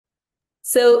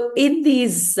So, in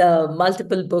these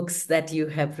multiple books that you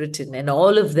have written, and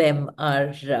all of them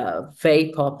are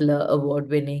very popular,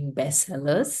 award-winning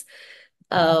bestsellers,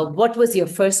 what was your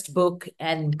first book,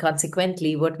 and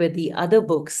consequently, what were the other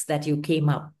books that you came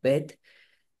up with?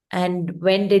 And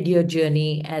when did your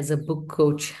journey as a book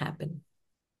coach happen?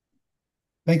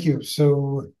 Thank you.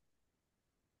 So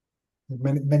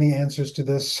many answers to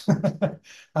this.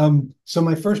 So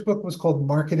my first book was called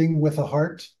Marketing with a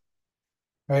Heart,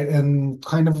 right? And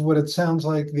kind of what it sounds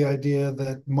like, the idea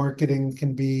that marketing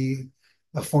can be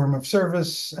a form of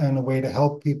service and a way to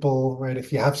help people, right?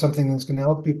 If you have something that's going to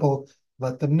help people,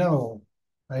 let them know,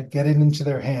 right? Get it into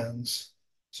their hands.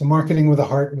 So Marketing with a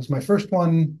Heart was my first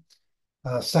one.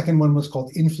 Second one was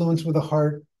called Influence with a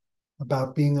Heart,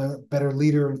 about being a better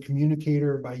leader and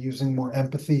communicator by using more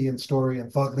empathy and story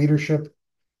and thought leadership.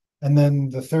 And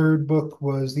then the third book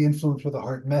was The Influence with a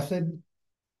Heart Method.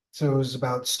 So it was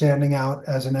about standing out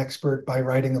as an expert by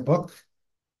writing a book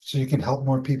so you can help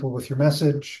more people with your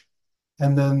message.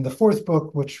 And then the fourth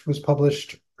book, which was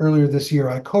published earlier this year,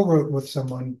 I co-wrote with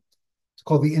someone. It's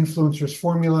called The Influencer's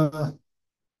Formula.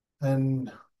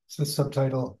 And it's the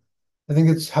subtitle. I think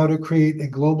it's How to Create a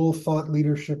Global Thought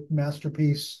Leadership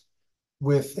Masterpiece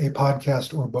with a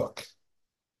Podcast or Book.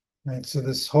 Right. So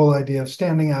this whole idea of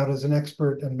standing out as an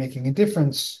expert and making a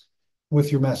difference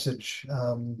with your message,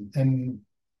 and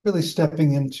really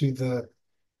stepping into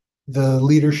the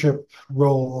leadership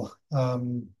role,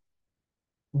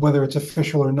 whether it's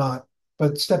official or not,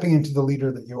 but stepping into the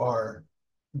leader that you are,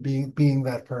 being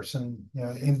that person,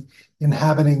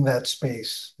 inhabiting that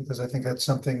space, because I think that's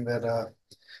something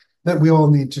that we all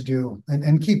need to do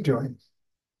and keep doing.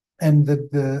 And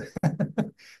the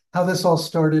how this all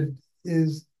started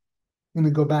is going to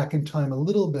go back in time a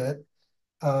little bit.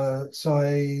 So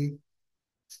I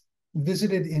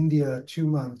visited India 2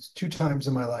 months, two times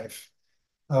in my life.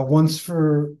 Once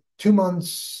for 2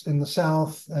 months in the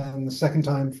south, and the second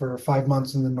time for 5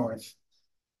 months in the north.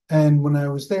 And when I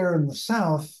was there in the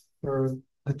south for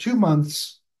the 2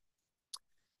 months,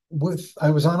 I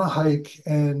was on a hike,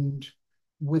 and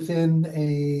within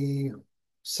a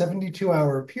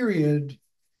 72-hour period,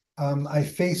 I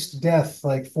faced death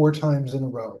like 4 times in a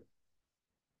row.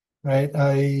 Right,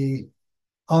 I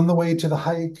on the way to the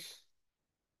hike,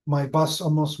 my bus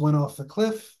almost went off the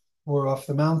cliff or off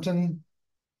the mountain,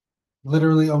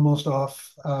 literally almost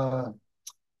off.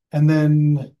 And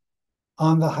then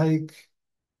on the hike,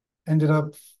 ended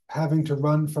up having to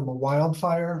run from a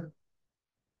wildfire.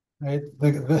 Right,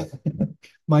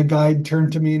 my guide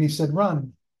turned to me and he said,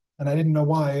 "Run," and I didn't know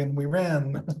why, and we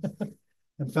ran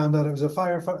and found out it was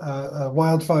a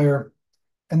wildfire,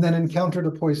 and then encountered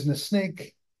a poisonous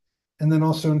snake, and then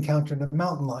also encountered a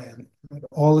mountain lion, right,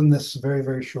 all in this very,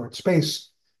 very short space.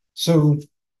 So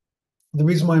the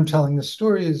reason why I'm telling this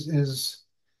story is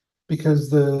because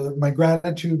the my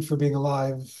gratitude for being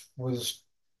alive was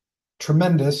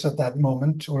tremendous at that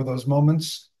moment, or those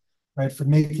moments, right, for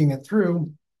making it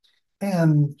through,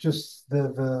 and just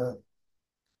the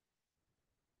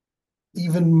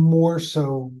even more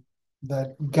so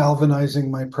that galvanizing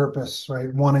my purpose,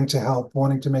 right, wanting to help,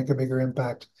 wanting to make a bigger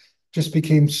impact, just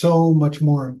became so much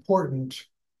more important.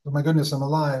 Oh my goodness, I'm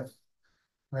alive,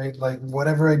 right? Like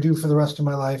whatever I do for the rest of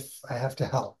my life, I have to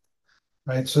help,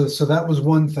 right? So that was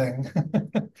one thing.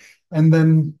 And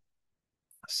then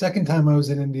second time I was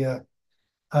in India,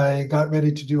 I got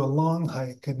ready to do a long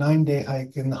hike, a 9-day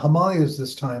hike in the Himalayas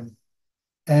this time.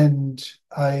 And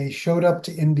I showed up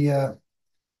to India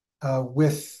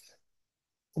with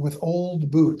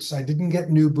old boots. I didn't get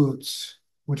new boots,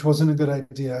 which wasn't a good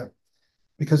idea,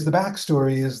 because the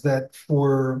backstory is that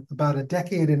for about a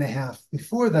decade and a half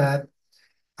before that,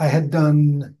 I had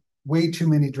done way too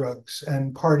many drugs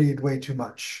and partied way too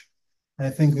much. And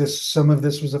I think some of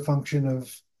this was a function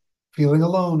of feeling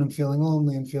alone and feeling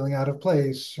lonely and feeling out of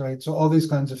place, right? So all these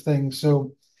kinds of things.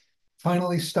 So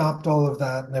finally stopped all of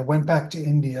that, and I went back to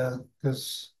India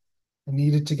because I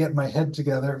needed to get my head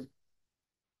together.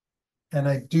 And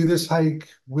I do this hike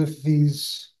with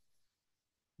the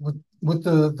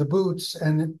boots,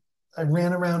 and I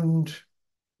ran around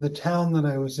the town that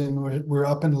I was in. We're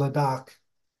up in Ladakh.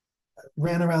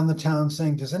 Ran around the town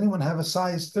saying, "Does anyone have a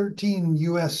size 13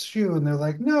 US shoe?" And they're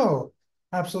like, "No,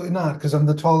 absolutely not," because I'm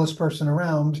the tallest person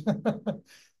around.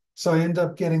 So I end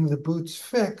up getting the boots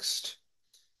fixed.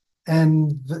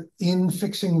 And in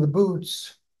fixing the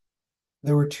boots,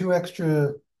 there were two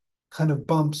extra kind of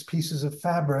bumps, pieces of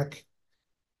fabric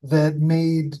that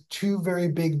made two very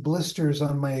big blisters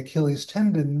on my Achilles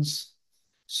tendons.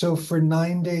 So for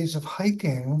 9 days of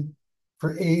hiking,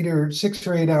 for 6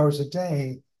 or 8 hours a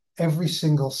day, every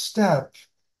single step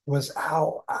was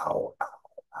ow, ow,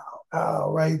 ow.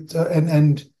 oh, right.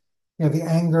 And the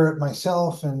anger at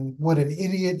myself and what an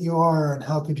idiot you are and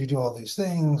how could you do all these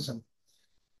things and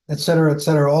et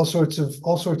cetera, all sorts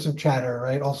of chatter,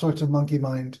 right? All sorts of monkey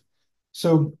mind.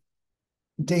 So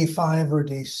day 5 or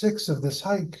day 6 of this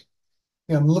hike,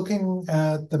 I'm looking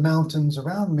at the mountains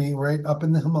around me, right up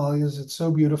in the Himalayas. It's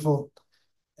so beautiful.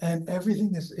 And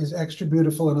everything is extra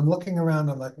beautiful. And I'm looking around,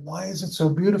 I'm like, why is it so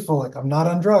beautiful? Like, I'm not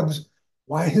on drugs.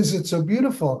 Why is it so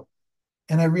beautiful?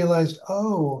 And I realized,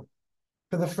 oh,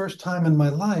 for the first time in my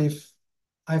life,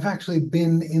 I've actually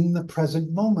been in the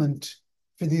present moment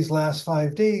for these last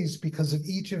 5 days because of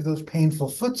each of those painful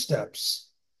footsteps,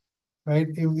 right?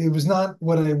 It was not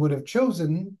what I would have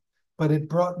chosen, but it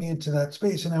brought me into that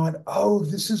space. And I went, oh,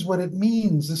 this is what it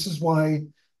means. This is why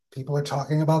people are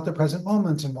talking about the present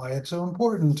moment and why it's so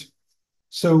important.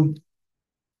 So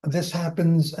this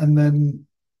happens. And then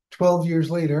 12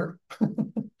 years later, right?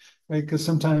 Because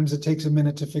sometimes it takes a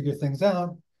minute to figure things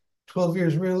out. 12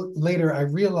 years later, I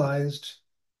realized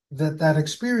that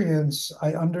experience,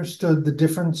 I understood the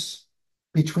difference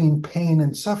between pain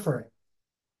and suffering,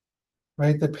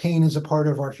 right? That pain is a part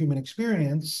of our human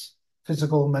experience,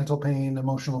 physical, mental pain,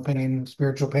 emotional pain,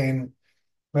 spiritual pain,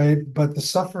 right? But the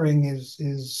suffering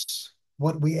is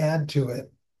what we add to it,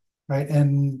 right?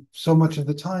 And so much of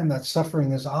the time that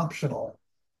suffering is optional,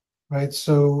 right?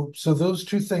 So those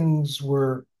two things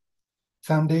were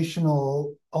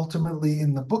foundational ultimately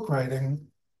in the book writing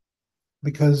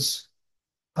because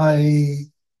I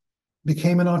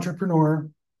became an entrepreneur.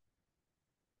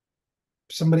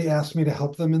 Somebody asked me to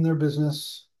help them in their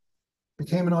business,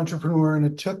 became an entrepreneur, and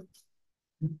it took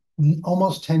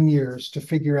almost 10 years to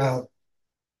figure out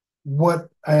what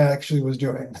I actually was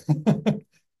doing.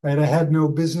 Right? I had no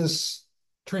business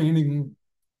training,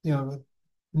 you know,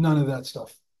 none of that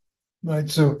stuff. Right.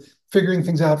 So figuring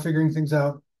things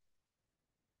out.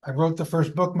 I wrote the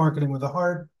first book, Marketing with a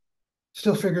Heart,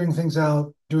 still figuring things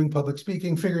out, doing public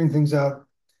speaking, figuring things out.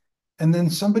 And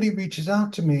then somebody reaches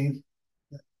out to me,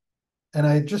 and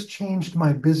I had just changed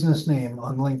my business name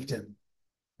on LinkedIn,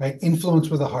 right? Influence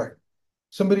with a Heart.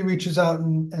 Somebody reaches out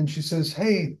and she says,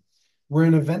 hey, we're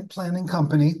an event planning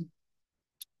company.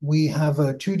 We have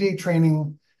a 2-day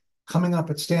training coming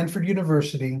up at Stanford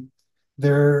University.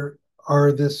 There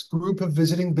are this group of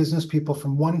visiting business people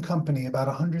from one company, about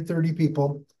 130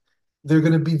 people. They're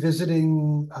going to be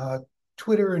visiting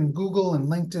Twitter and Google and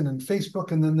LinkedIn and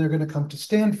Facebook, and then they're going to come to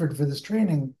Stanford for this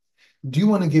training. Do you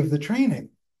want to give the training?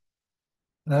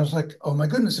 And I was like, oh my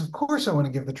goodness, of course I want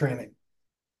to give the training,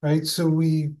 right? So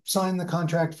we sign the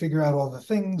contract, figure out all the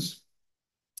things,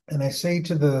 and I say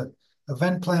to the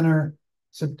event planner,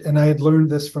 said, and I had learned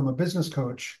this from a business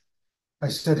coach. I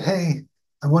said, hey,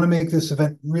 I want to make this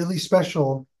event really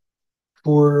special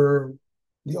for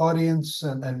the audience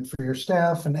and for your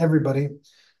staff and everybody.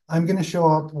 I'm going to show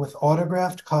up with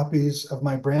autographed copies of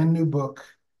my brand new book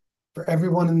for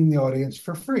everyone in the audience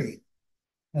for free.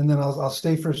 And then I'll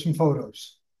stay for some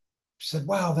photos. She said,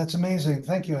 wow, that's amazing.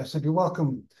 Thank you. I said, you're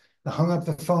welcome. I hung up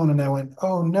the phone and I went,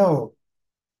 oh no,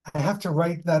 I have to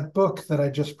write that book that I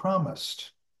just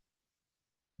promised.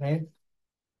 Right.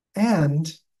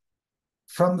 And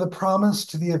from the promise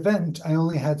to the event, I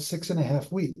only had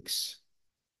 6.5 weeks.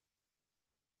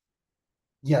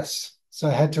 Yes. So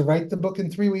I had to write the book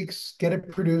in 3 weeks, get it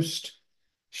produced,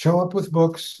 show up with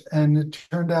books. And it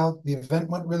turned out the event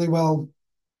went really well.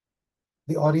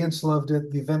 The audience loved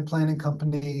it. The event planning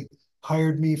company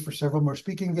hired me for several more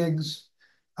speaking gigs.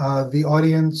 The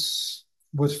audience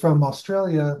was from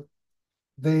Australia.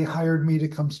 They hired me to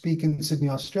come speak in Sydney,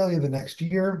 Australia the next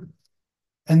year.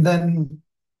 And then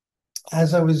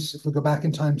if we go back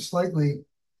in time slightly,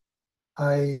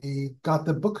 I got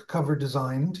the book cover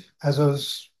designed as I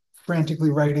was frantically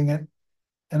writing it,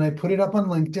 and I put it up on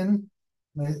LinkedIn.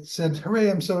 I said, hooray,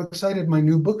 I'm so excited. My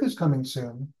new book is coming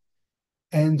soon.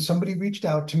 And somebody reached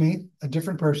out to me, a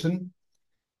different person,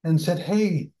 and said,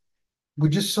 hey, we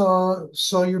just saw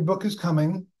your book is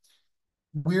coming.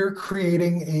 We're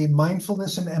creating a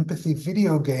mindfulness and empathy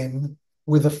video game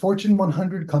with a Fortune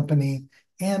 100 company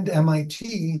and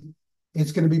MIT.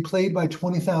 It's going to be played by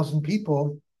 20,000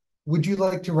 people. Would you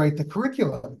like to write the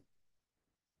curriculum?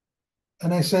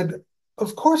 And I said,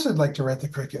 of course I'd like to write the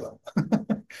curriculum.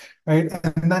 Right.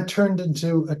 And that turned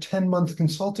into a 10-month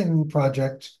consulting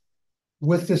project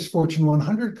with this Fortune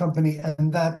 100 company.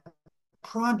 And that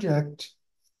project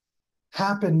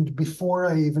happened before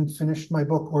I even finished my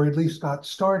book, or at least got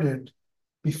started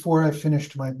before I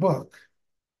finished my book.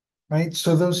 Right.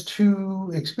 So those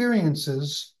two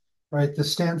experiences, right, the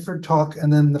Stanford talk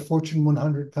and then the Fortune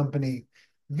 100 company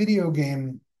video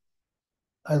game,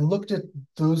 I looked at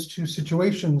those two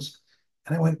situations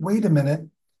and I went, wait a minute,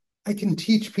 I can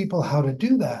teach people how to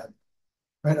do that,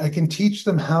 right? I can teach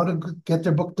them how to get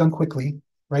their book done quickly,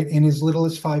 right? In as little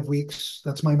as 5 weeks.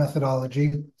 That's my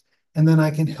methodology. And then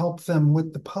I can help them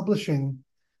with the publishing.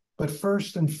 But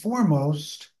first and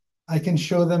foremost, I can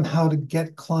show them how to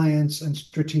get clients and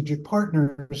strategic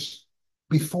partners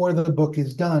before the book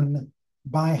is done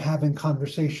by having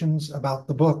conversations about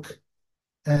the book.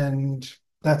 And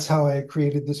that's how I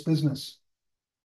created this business.